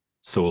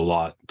 So a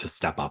lot to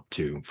step up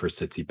to for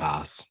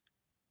Tsitsipas.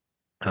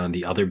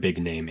 The other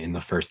big name in the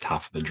first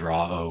half of the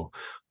draw,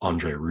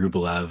 Andrei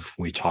Rublev.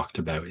 We talked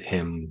about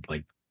him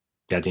like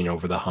getting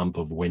over the hump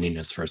of winning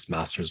his first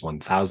Masters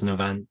 1000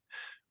 event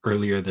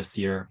earlier this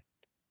year.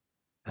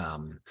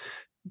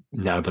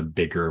 Now the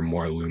bigger,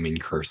 more looming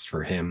curse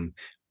for him,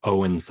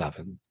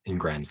 0-7 in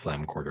Grand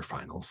Slam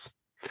quarterfinals.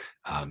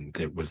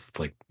 It was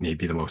like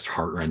maybe the most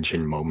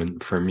heart-wrenching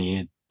moment for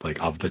me,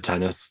 like of the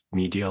tennis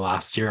media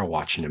last year,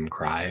 watching him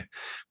cry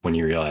when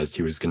he realized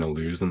he was going to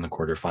lose in the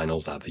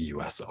quarterfinals at the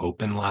US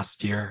Open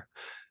last year.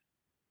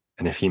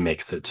 And if he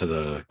makes it to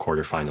the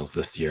quarterfinals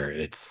this year,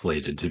 it's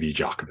slated to be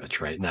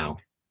Djokovic right now.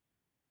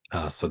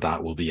 So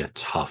that will be a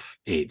tough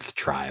eighth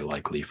try,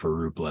 likely for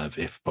Rublev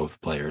if both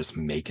players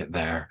make it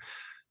there.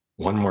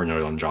 One more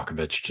note on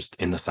Djokovic, just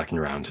in the second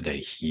round today,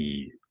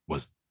 he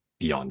was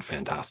beyond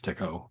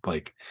fantastic.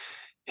 Like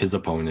his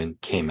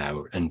opponent came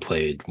out and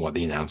played what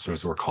the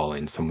announcers were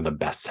calling some of the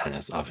best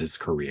tennis of his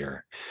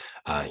career.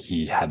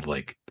 He had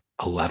like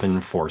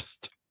 11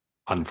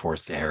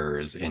 unforced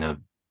errors in a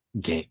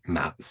game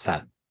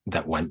set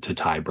that went to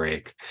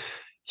tiebreak.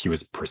 He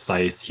was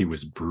precise, he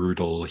was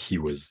brutal, he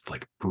was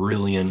like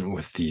brilliant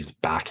with these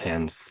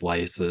backhand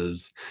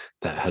slices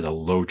that had a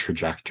low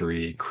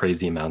trajectory,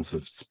 crazy amounts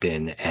of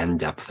spin and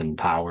depth and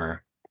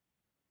power.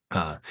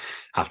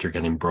 After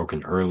getting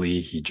broken early,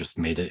 he just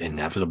made it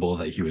inevitable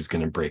that he was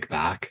going to break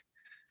back.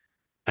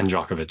 And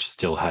Djokovic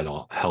still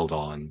held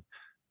on,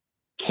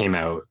 came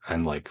out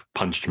and like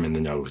punched him in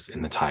the nose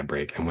in the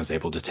tiebreak and was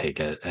able to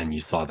take it. And you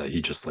saw that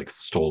he just like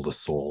stole the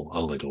soul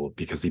a little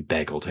because he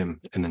bageled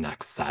him in the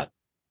next set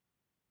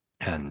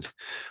and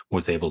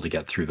was able to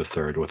get through the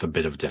third with a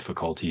bit of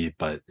difficulty,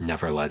 but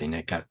never letting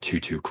it get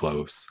too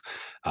close,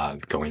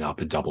 going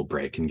up a double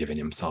break and giving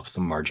himself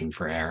some margin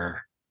for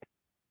error.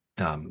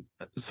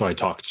 So I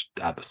talked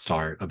at the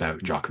start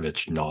about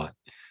Djokovic not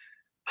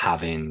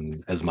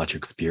having as much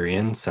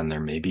experience and there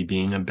maybe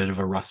being a bit of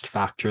a rust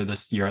factor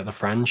this year at the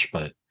French,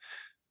 but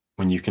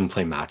when you can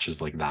play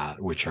matches like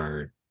that, which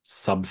are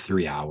sub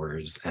 3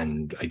 hours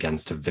and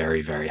against a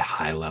very, very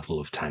high level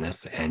of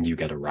tennis, and you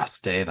get a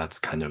rest day, that's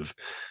kind of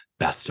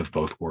best of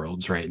both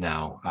worlds right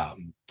now.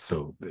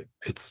 So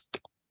it's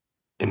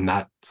in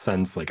that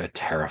sense like a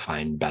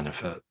terrifying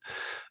benefit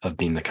of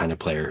being the kind of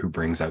player who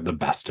brings out the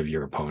best of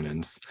your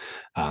opponents,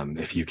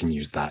 if you can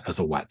use that as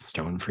a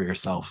whetstone for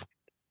yourself.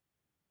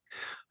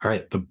 All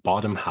right, the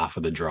bottom half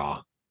of the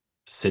draw,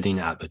 sitting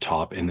at the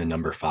top in the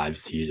number 5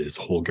 seed is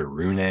Holger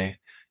Rune,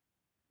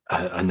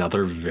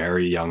 another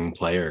very young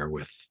player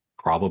with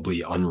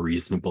probably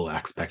unreasonable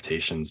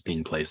expectations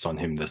being placed on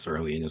him this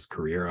early in his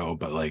career.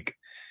 But like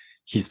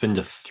he's been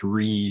to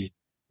 3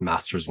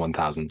 Masters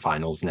 1000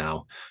 finals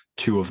now,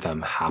 2 of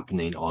them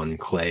happening on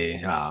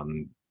clay,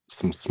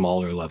 some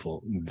smaller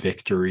level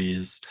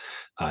victories.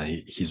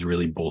 He's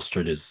really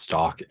bolstered his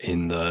stock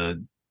in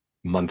the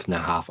month and a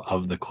half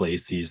of the clay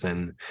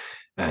season.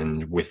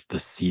 And with the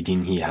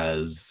seeding, he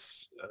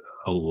has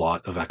a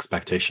lot of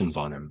expectations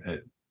on him.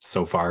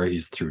 So far,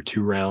 he's through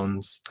 2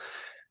 rounds.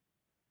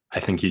 I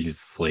think he's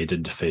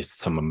slated to face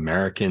some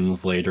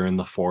Americans later in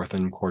the fourth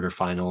and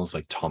quarterfinals,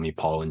 like Tommy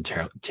Paul and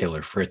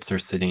Taylor Fritz are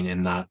sitting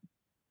in that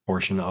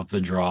portion of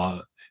the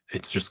draw.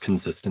 It's just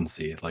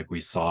consistency. Like we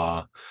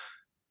saw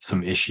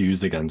some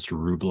issues against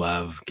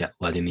Rublev,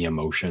 letting the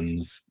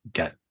emotions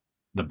get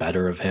the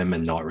better of him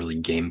and not really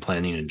game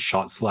planning and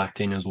shot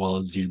selecting as well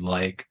as you'd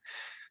like.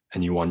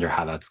 And you wonder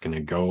how that's going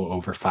to go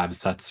over 5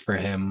 sets for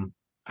him.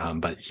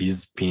 But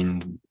he's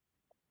been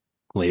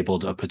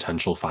labeled a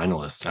potential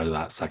finalist out of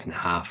that second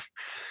half.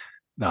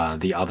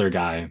 The other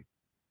guy,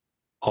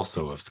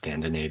 also of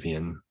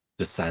Scandinavian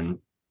descent,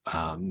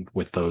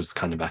 with those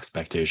kind of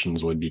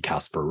expectations, would be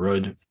Casper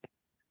Ruud.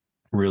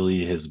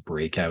 Really, his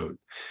breakout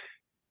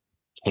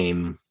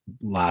came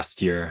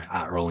last year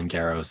at Roland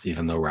Garros,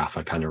 even though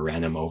Rafa kind of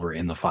ran him over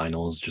in the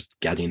finals, just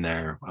getting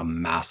there, a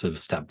massive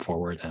step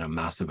forward and a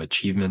massive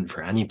achievement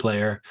for any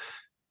player.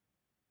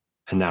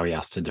 And now he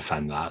has to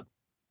defend that.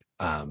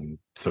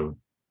 So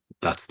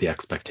that's the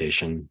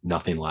expectation.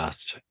 Nothing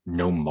less.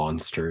 No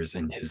monsters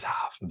in his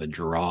half of the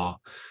draw.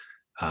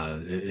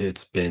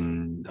 It's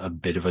been a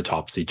bit of a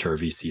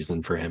topsy-turvy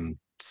season for him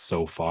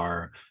so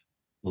far.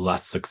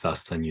 Less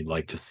success than you'd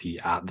like to see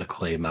at the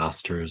Clay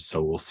Masters.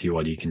 So we'll see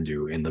what he can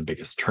do in the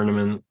biggest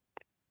tournament.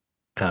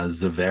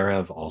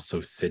 Zverev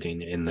also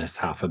sitting in this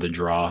half of the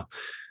draw.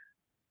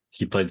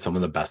 He played some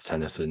of the best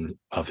tennis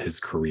of his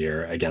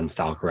career against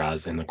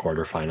Alcaraz in the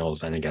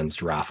quarterfinals and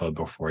against Rafa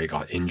before he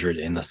got injured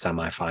in the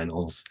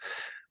semifinals.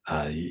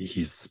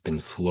 He's been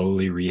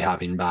slowly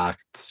rehabbing back,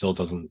 still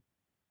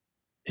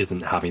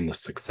isn't having the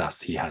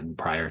success he had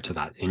prior to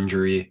that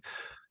injury.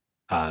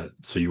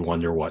 So you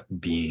wonder what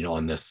being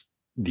on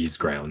these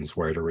grounds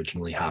where it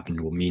originally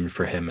happened will mean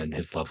for him and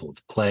his level of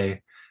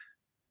play.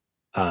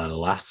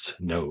 Last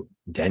note,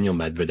 Daniel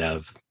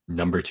Medvedev,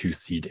 number 2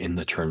 seed in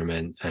the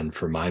tournament, and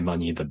for my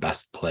money, the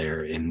best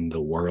player in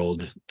the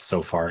world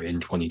so far in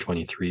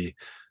 2023,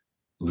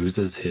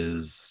 loses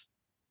his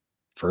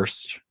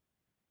first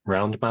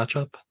round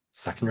matchup,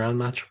 second round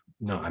match.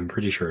 No, I'm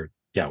pretty sure.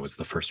 Yeah, it was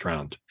the first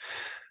round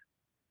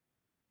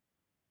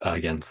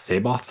against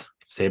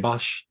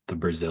Sebosh, the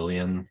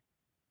Brazilian.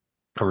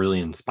 A really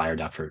inspired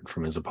effort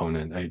from his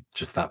opponent.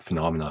 Just that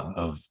phenomena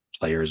of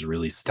players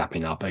really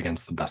stepping up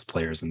against the best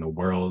players in the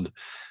world.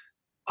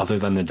 Other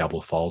than the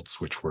double faults,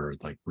 which were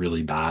like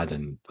really bad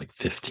and like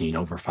 15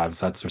 over 5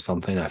 sets or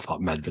something, I thought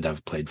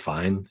Medvedev played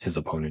fine. His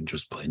opponent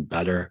just played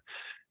better.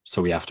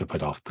 So we have to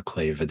put off the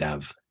Clay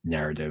Vedev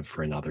narrative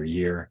for another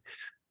year.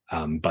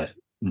 But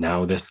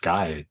now this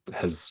guy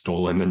has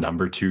stolen the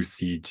number 2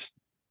 seed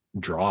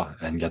draw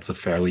and gets a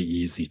fairly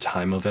easy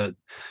time of it.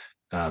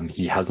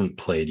 He hasn't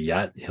played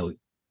yet.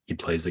 He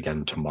plays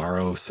again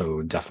tomorrow,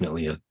 so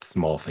definitely a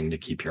small thing to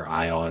keep your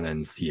eye on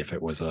and see if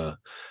it was a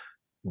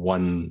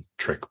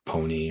one-trick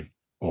pony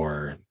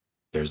or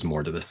there's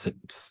more to this,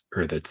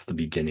 or that's the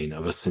beginning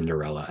of a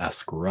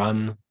Cinderella-esque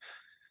run.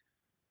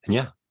 And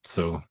yeah,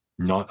 so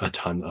not a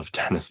ton of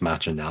tennis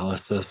match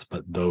analysis,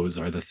 but those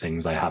are the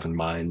things I have in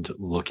mind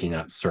looking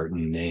at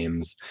certain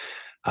names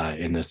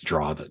in this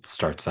draw that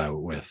starts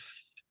out with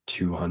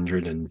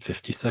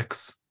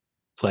 256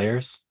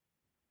 players.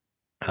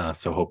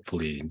 So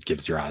hopefully it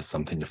gives your eyes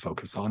something to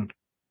focus on.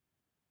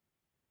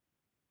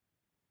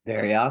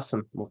 Very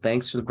awesome. Well,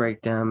 thanks for the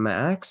breakdown,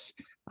 Max.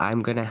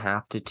 I'm going to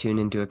have to tune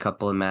into a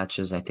couple of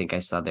matches. I think I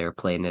saw they were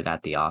playing it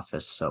at the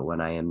office. So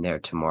when I am there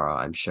tomorrow,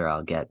 I'm sure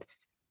I'll get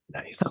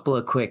a couple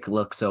of quick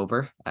looks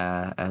over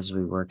as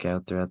we work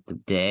out throughout the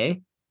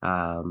day.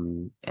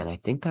 And I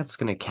think that's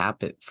going to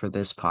cap it for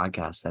this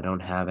podcast. I don't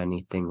have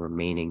anything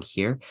remaining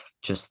here,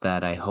 just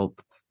that I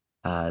hope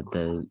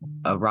the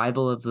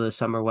arrival of the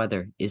summer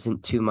weather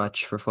isn't too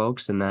much for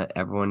folks and that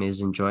everyone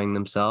is enjoying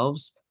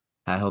themselves.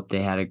 I hope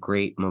they had a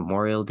great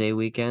Memorial Day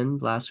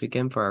weekend last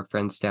weekend for our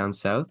friends down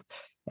south.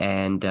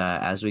 And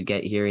as we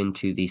get here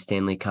into the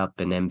Stanley Cup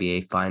and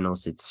NBA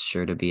finals, it's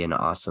sure to be an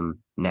awesome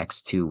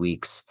next 2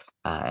 weeks.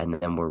 And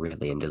then we're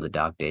really into the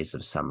dog days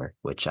of summer,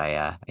 which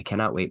I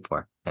cannot wait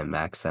for. And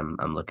Max, I'm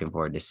looking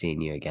forward to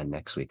seeing you again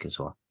next week as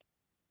well.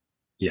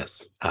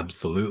 Yes,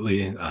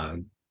 absolutely.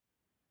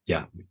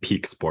 Yeah,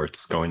 peak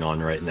sports going on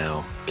right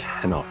now.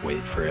 Cannot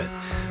wait for it.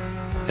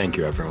 Thank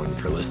you everyone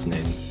for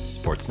listening.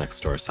 Sports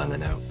Next Door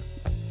signing out.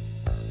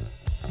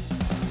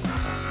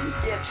 You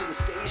get to the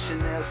station,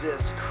 there's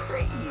this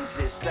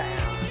crazy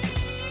sound.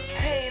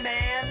 Hey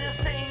man,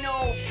 this ain't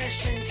no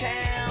fishing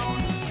town.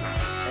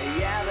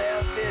 Yeah,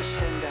 they're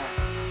fishing,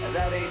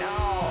 that ain't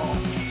all.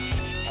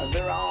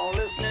 They're all